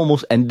 I'm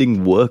almost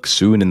ending work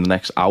soon in the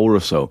next hour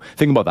or so.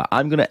 Think about that.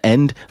 I'm going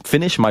to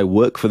finish my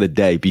work for the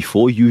day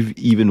before you've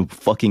even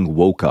fucking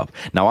woke up.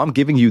 Now, I'm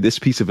giving you this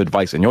piece of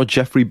advice and your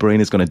Jeffrey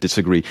brain is going to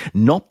disagree.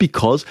 Not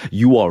because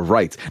you are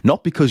right.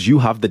 Not because you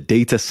have the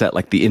data set,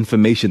 like the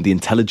information, the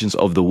intelligence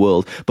of the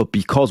world, but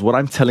because what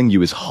I'm telling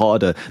you is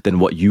harder than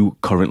what you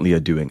currently are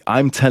doing.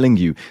 I'm telling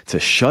you to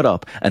shut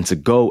up and to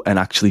go and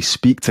actually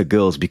speak to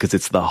girls because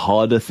it's the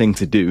harder thing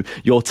to do.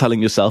 You're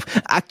telling yourself,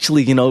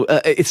 actually,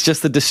 it's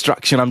just a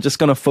distraction. I'm just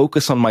going to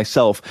focus on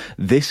myself.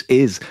 This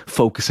is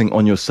focusing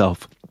on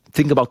yourself.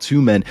 Think about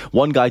two men.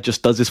 One guy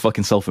just does his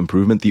fucking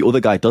self-improvement. The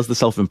other guy does the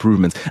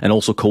self-improvement and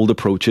also cold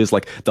approaches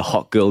like the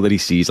hot girl that he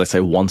sees, let's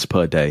say once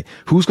per day.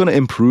 Who's going to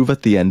improve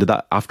at the end of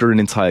that after an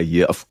entire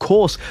year? Of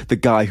course, the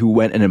guy who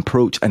went and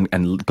approached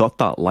and got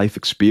that life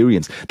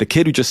experience. The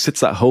kid who just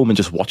sits at home and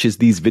just watches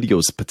these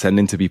videos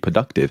pretending to be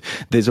productive.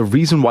 There's a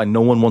reason why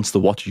no one wants to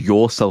watch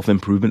your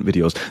self-improvement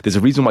videos. There's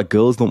a reason why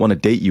girls don't want to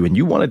date you and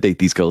you want to date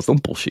these girls.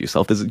 Don't bullshit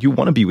yourself. You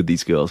want to be with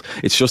these girls.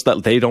 It's just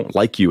that they don't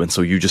like you. And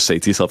so you just say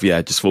to yourself,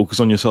 yeah, just focus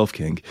on yourself,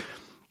 King.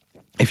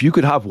 If you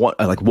could have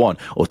one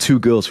or two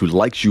girls who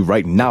likes you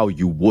right now,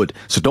 you would.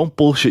 So don't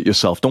bullshit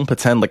yourself. Don't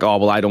pretend like, oh,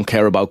 well, I don't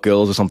care about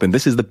girls or something.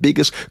 This is the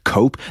biggest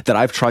cope that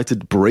I've tried to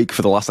break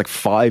for the last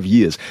 5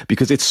 years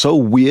because it's so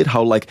weird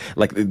how like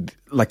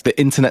the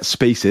internet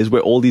space is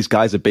where all these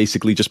guys are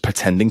basically just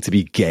pretending to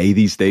be gay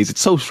these days.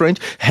 It's so strange.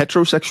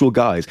 Heterosexual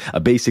guys are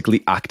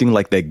basically acting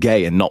like they're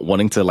gay and not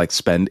wanting to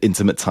spend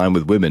intimate time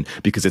with women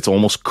because it's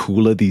almost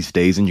cooler these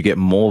days and you get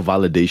more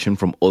validation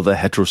from other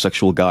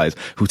heterosexual guys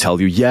who tell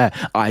you, yeah,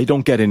 I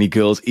don't get any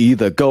girls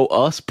either. Go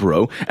us,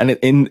 bro. And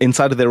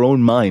inside of their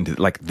own mind,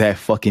 they're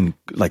fucking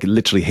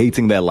literally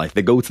hating their life.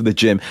 They go to the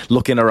gym,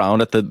 looking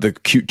around at the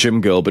cute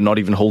gym girl, but not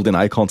even holding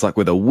eye contact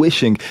with her,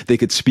 wishing they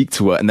could speak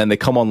to her. And then they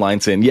come online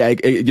saying, yeah,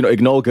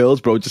 ignore girls,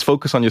 bro. Just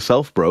focus on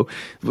yourself, bro.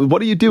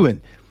 What are you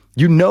doing?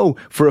 You know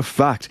for a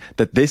fact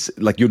that this,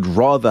 you'd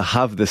rather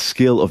have the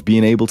skill of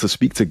being able to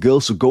speak to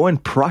girls. So go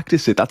and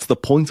practice it. That's the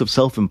point of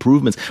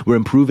self-improvement. We're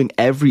improving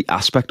every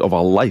aspect of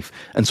our life.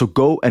 And so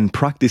go and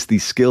practice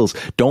these skills.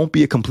 Don't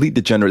be a complete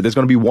degenerate. There's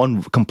going to be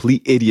one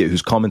complete idiot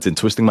who's commenting,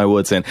 twisting my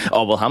words, saying,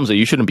 oh, well, Hamza,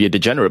 you shouldn't be a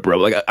degenerate,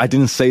 bro. I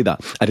didn't say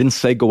that. I didn't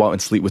say go out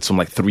and sleep with some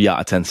 3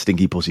 out of 10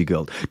 stinky pussy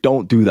girl.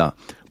 Don't do that.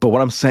 But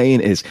what I'm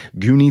saying is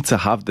you need to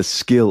have the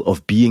skill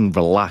of being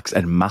relaxed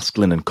and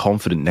masculine and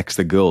confident next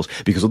to girls,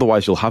 because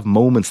otherwise you'll have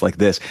moments like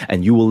this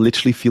and you will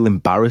literally feel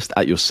embarrassed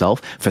at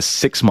yourself for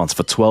 6 months,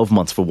 for 12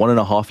 months, for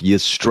 1.5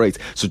 years straight.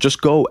 So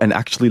just go and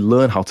actually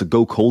learn how to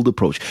go cold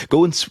approach.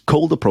 Go and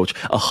cold approach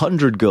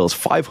 100 girls,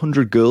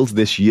 500 girls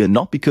this year,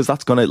 not because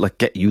that's going to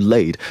get you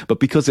laid, but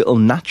because it'll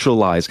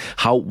naturalize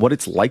what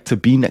it's like to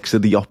be next to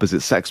the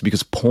opposite sex,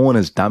 because porn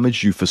has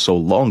damaged you for so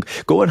long.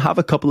 Go and have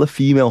a couple of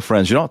female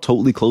friends. You're not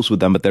totally close with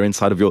them, but they're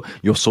inside of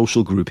your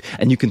social group,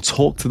 and you can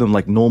talk to them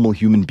like normal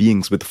human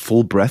beings with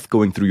full breath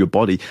going through your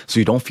body, so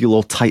you don't feel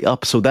all tight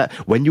up, so that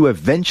when you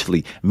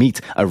eventually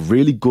meet a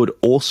really good,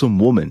 awesome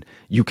woman,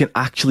 you can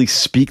actually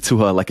speak to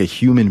her like a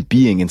human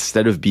being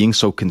instead of being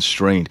so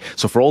constrained.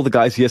 So for all the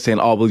guys here saying,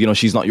 oh, well,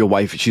 she's not your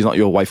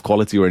wife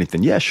quality or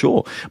anything. Yeah,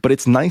 sure. But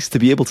it's nice to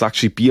be able to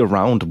actually be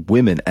around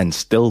women and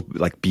still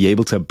be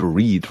able to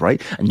breathe, right?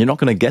 And you're not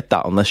going to get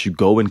that unless you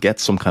go and get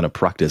some kind of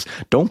practice.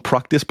 Don't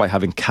practice by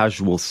having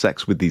casual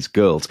sex with these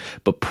girls,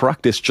 but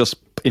practice just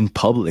in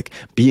public,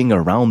 being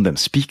around them,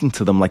 speaking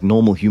to them like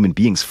normal human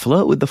beings.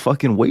 Flirt with the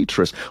fucking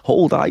waitress.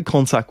 Hold eye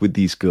contact with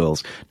these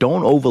girls.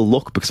 Don't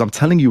overlook, because I'm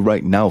telling you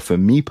right now, for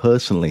me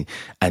personally,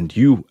 and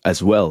you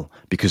as well,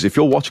 because if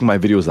you're watching my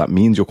videos, that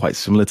means you're quite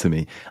similar to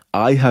me.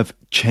 I have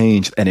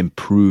changed and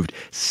improved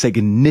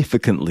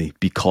significantly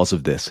because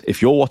of this.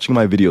 If you're watching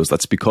my videos,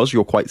 that's because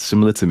you're quite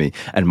similar to me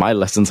and my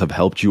lessons have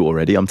helped you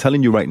already. I'm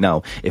telling you right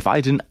now, if I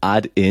didn't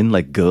add in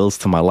girls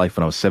to my life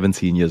when I was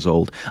 17 years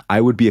old,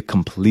 I would be a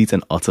complete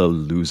and utter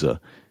loser.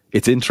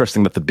 It's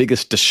interesting that the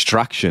biggest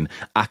distraction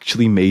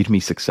actually made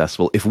me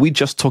successful. If we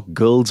just took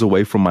girls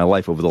away from my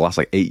life over the last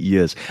 8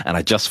 years and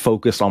I just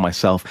focused on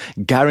myself,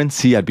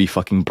 guarantee I'd be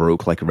fucking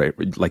broke like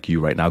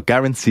you right now.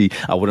 Guarantee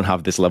I wouldn't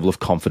have this level of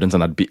confidence,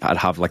 and I'd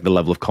have the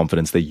level of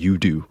confidence that you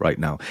do right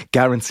now.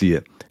 Guarantee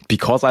it.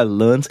 Because I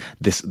learned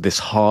this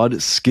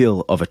hard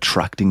skill of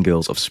attracting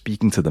girls, of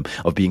speaking to them,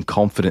 of being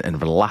confident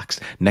and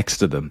relaxed next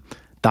to them.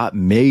 That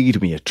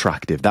made me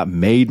attractive. That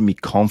made me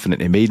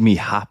confident. It made me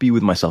happy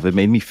with myself. It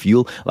made me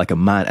feel like a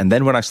man. And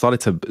then when I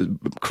started to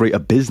create a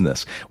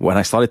business, when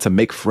I started to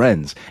make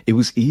friends, it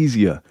was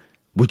easier.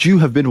 Would you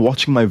have been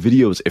watching my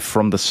videos if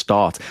from the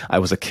start I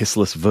was a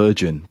kissless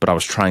virgin, but I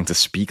was trying to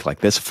speak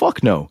like this?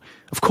 Fuck no.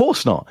 Of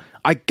course not.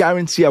 I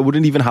guarantee I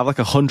wouldn't even have like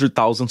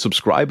 100,000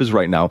 subscribers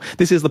right now.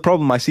 This is the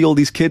problem. I see all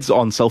these kids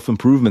on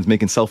self-improvement,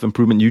 making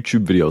self-improvement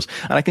YouTube videos.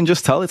 And I can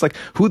just tell it's like,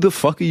 who the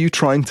fuck are you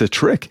trying to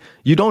trick?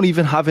 You don't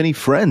even have any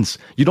friends.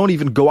 You don't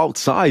even go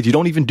outside. You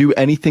don't even do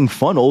anything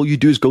fun. All you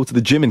do is go to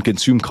the gym and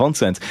consume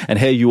content. And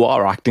here you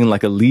are acting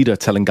like a leader,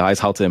 telling guys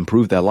how to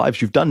improve their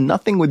lives. You've done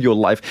nothing with your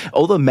life.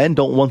 Other men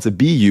don't want to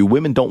be you.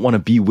 Women don't want to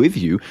be with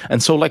you.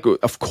 And so like,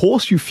 of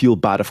course you feel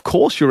bad. Of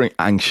course you're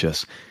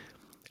anxious.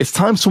 It's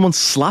time someone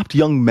slapped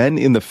young men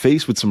in the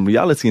face with some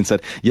reality and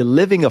said, you're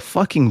living a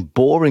fucking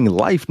boring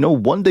life. No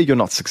wonder you're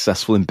not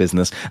successful in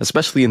business,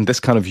 especially in this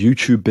kind of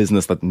YouTube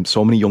business that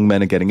so many young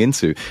men are getting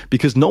into,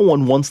 because no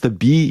one wants to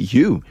be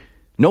you.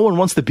 No one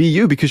wants to be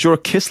you because you're a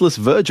kissless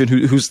virgin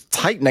who's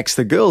tight next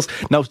to girls.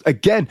 Now,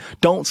 again,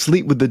 don't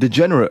sleep with the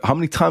degenerate. How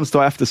many times do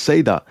I have to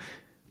say that?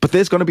 But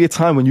there's going to be a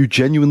time when you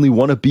genuinely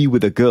want to be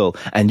with a girl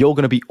and you're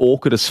going to be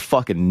awkward as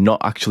fuck and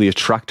not actually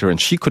attract her. And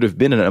she could have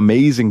been an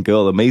amazing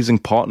girl, amazing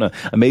partner,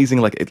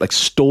 amazing like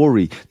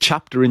story,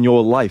 chapter in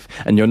your life.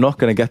 And you're not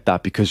going to get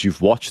that because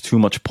you've watched too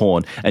much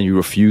porn and you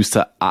refuse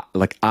to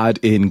add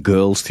in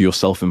girls to your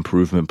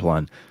self-improvement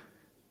plan.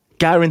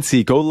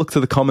 Guarantee, go look to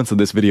the comments of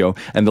this video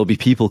and there'll be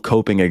people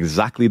coping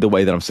exactly the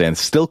way that I'm saying,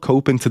 still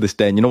coping to this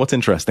day. And you know what's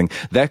interesting?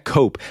 Their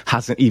cope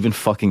hasn't even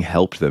fucking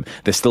helped them.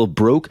 They're still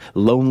broke,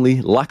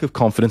 lonely, lack of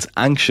confidence,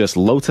 anxious,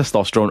 low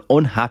testosterone,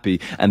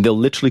 unhappy, and they'll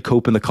literally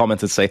cope in the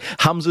comments and say,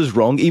 Hamza's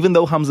wrong, even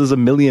though Hamza's a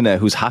millionaire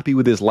who's happy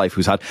with his life,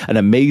 who's had an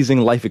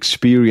amazing life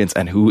experience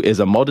and who is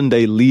a modern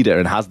day leader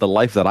and has the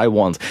life that I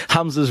want.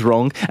 Hamza's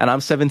wrong, and I'm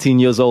 17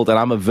 years old and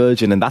I'm a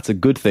virgin, and that's a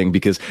good thing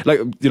because,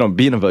 like, you know,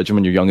 being a virgin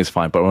when you're young is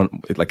fine, but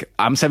like,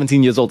 I'm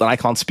 17 years old and I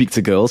can't speak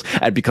to girls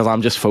because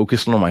I'm just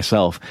focused on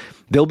myself.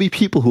 There'll be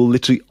people who will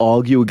literally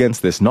argue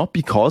against this, not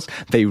because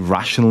they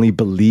rationally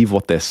believe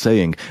what they're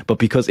saying, but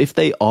because if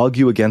they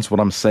argue against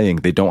what I'm saying,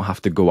 they don't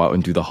have to go out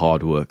and do the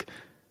hard work.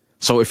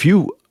 So if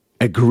you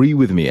agree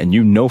with me, and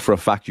you know for a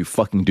fact you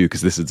fucking do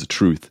because this is the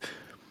truth,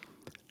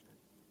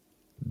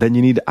 then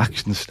you need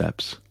action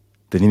steps.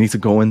 Then you need to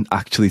go and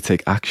actually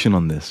take action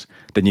on this.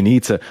 Then you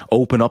need to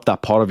open up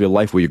that part of your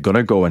life where you're going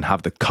to go and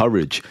have the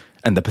courage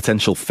and the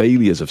potential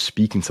failures of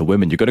speaking to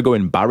women. You're going to go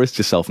embarrass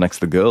yourself next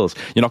to girls.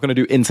 You're not going to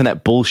do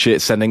internet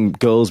bullshit, sending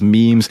girls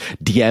memes,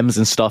 DMs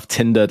and stuff,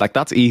 Tinder. Like,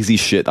 that's easy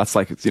shit. That's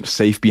like, you know,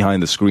 safe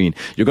behind the screen.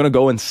 You're going to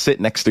go and sit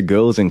next to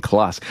girls in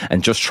class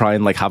and just try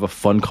and like have a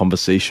fun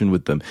conversation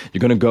with them.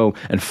 You're going to go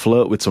and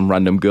flirt with some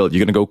random girl.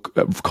 You're going to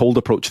go cold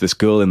approach this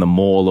girl in the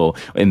mall or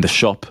in the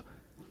shop.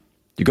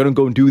 You're going to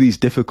go and do these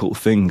difficult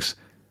things.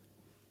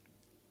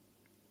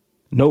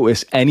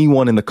 Notice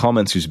anyone in the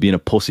comments who's being a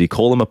pussy,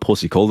 call them a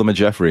pussy, call them a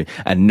Jeffrey,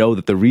 and know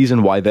that the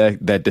reason why they're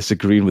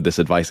disagreeing with this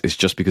advice is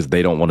just because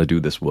they don't want to do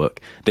this work.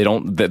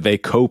 They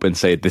cope and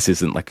say this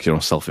isn't like, you know,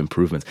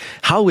 self-improvement.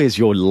 How is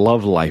your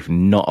love life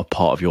not a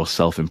part of your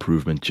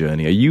self-improvement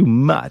journey? Are you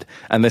mad?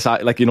 And this,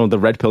 like, you know, the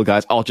red pill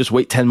guys, oh, just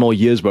wait 10 more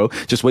years, bro.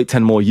 Just wait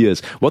 10 more years.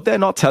 What they're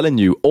not telling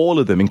you, all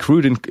of them,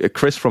 including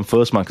Chris from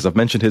First Man, because I've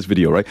mentioned his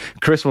video, right?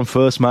 Chris from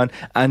First Man,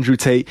 Andrew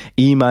Tate,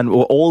 E-Man,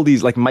 or all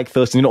these, like Mike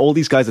Thurston, you know, all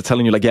these guys are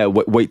telling you like, yeah,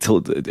 wait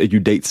till you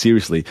date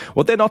seriously.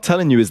 What they're not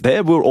telling you is they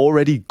were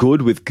already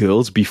good with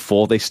girls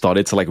before they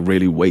started to like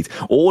really wait.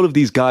 All of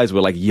these guys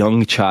were like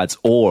young chads,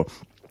 or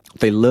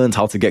they learned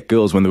how to get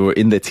girls when they were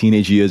in their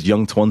teenage years,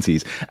 young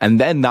 20s. And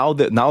then now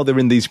they're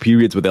in these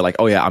periods where they're like,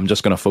 oh yeah, I'm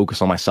just going to focus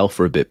on myself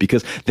for a bit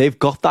because they've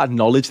got that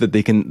knowledge that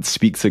they can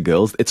speak to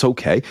girls. It's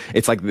okay.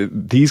 It's like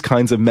these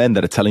kinds of men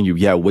that are telling you,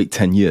 yeah, wait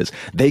 10 years.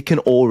 They can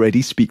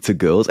already speak to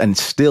girls, and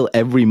still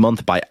every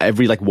month, by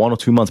every like 1 or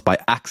 2 months, by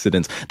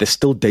accident, they're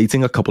still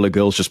dating a couple of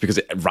girls just because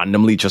it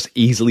randomly just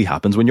easily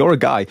happens. When you're a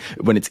guy,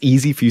 when it's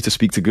easy for you to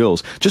speak to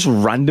girls, just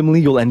randomly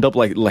you'll end up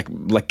like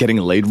getting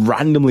laid.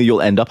 Randomly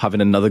you'll end up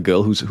having another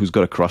girl who's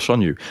got a crush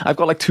on you. I've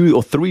got like 2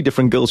 or 3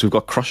 different girls who've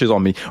got crushes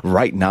on me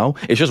right now.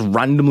 It just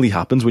randomly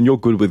happens. When you're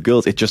good with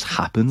girls, it just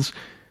happens.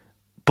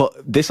 But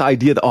this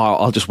idea that, oh,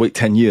 I'll just wait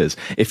 10 years.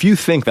 If you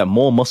think that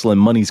more muscle and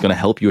money is going to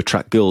help you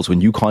attract girls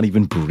when you can't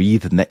even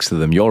breathe next to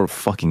them, you're a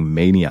fucking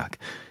maniac.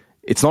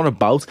 It's not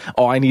about,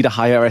 oh, I need a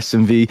higher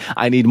SMV,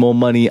 I need more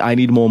money, I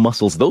need more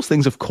muscles. Those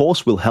things, of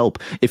course, will help.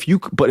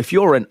 But if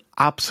you're an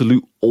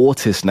absolute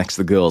autist next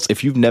to girls,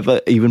 if you've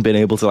never even been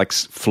able to like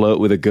flirt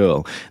with a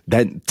girl,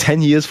 then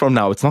 10 years from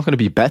now, it's not going to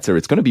be better.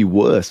 It's going to be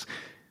worse.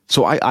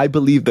 So I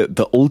believe that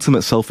the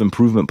ultimate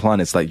self-improvement plan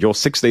is like you're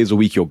 6 days a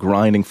week, you're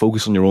grinding,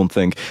 focus on your own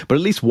thing. But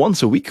at least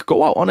once a week,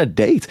 go out on a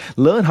date.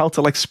 Learn how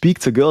to like speak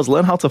to girls,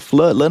 learn how to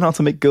flirt, learn how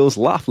to make girls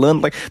laugh,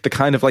 learn like the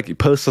kind of like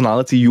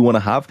personality you want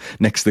to have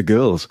next to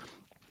girls.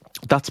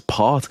 That's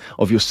part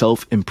of your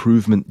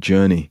self-improvement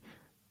journey.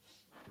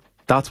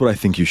 That's what I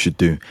think you should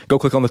do. Go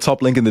click on the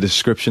top link in the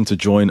description to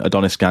join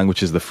Adonis Gang,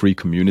 which is the free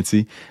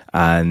community,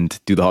 and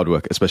do the hard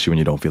work, especially when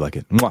you don't feel like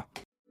it. Mwah.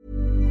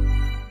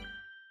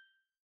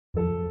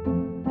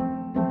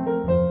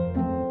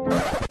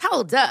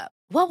 Hold up.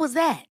 What was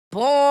that?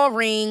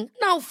 Boring.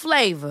 No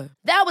flavor.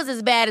 That was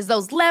as bad as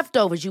those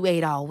leftovers you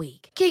ate all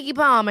week. Keke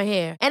Palmer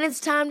here, and it's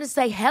time to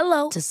say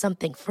hello to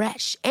something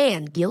fresh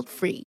and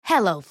guilt-free.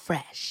 Hello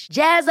Fresh.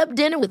 Jazz up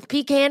dinner with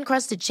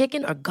pecan-crusted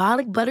chicken or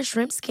garlic butter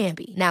shrimp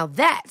scampi. Now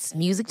that's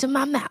music to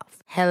my mouth.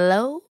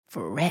 Hello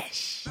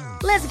Fresh.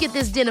 Let's get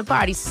this dinner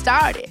party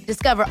started.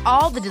 Discover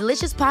all the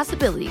delicious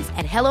possibilities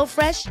at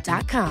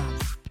hellofresh.com.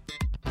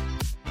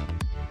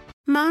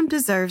 Mom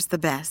deserves the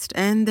best,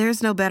 and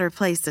there's no better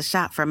place to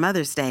shop for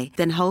Mother's Day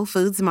than Whole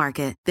Foods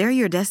Market. They're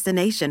your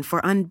destination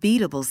for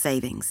unbeatable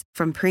savings,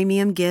 from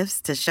premium gifts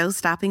to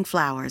show-stopping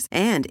flowers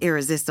and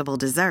irresistible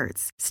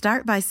desserts.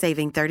 Start by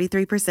saving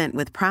 33%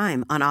 with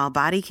Prime on all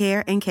body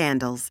care and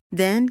candles.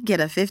 Then get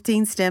a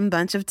 15-stem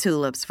bunch of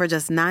tulips for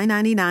just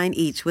 $9.99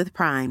 each with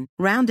Prime.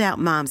 Round out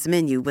Mom's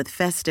menu with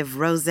festive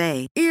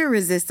rosé,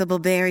 irresistible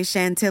berry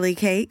chantilly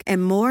cake,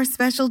 and more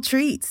special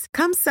treats.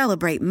 Come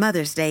celebrate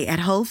Mother's Day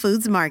at Whole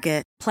Foods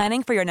Market.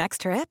 Planning for your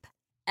next trip?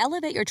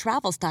 Elevate your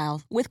travel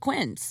style with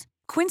Quince.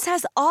 Quince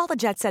has all the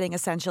jet-setting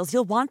essentials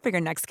you'll want for your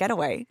next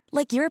getaway,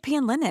 like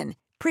European linen,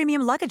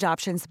 premium luggage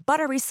options,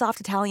 buttery soft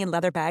Italian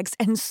leather bags,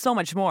 and so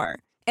much more.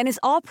 And is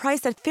all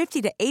priced at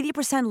 50 to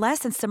 80% less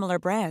than similar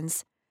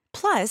brands.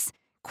 Plus,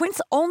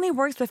 Quince only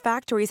works with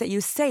factories that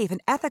use safe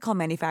and ethical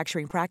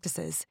manufacturing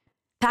practices.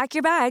 Pack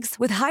your bags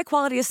with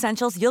high-quality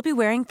essentials you'll be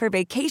wearing for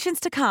vacations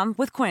to come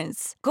with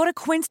Quince. Go to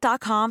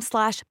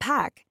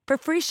quince.com/pack for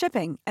free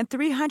shipping and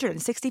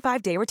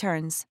 365-day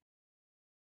returns.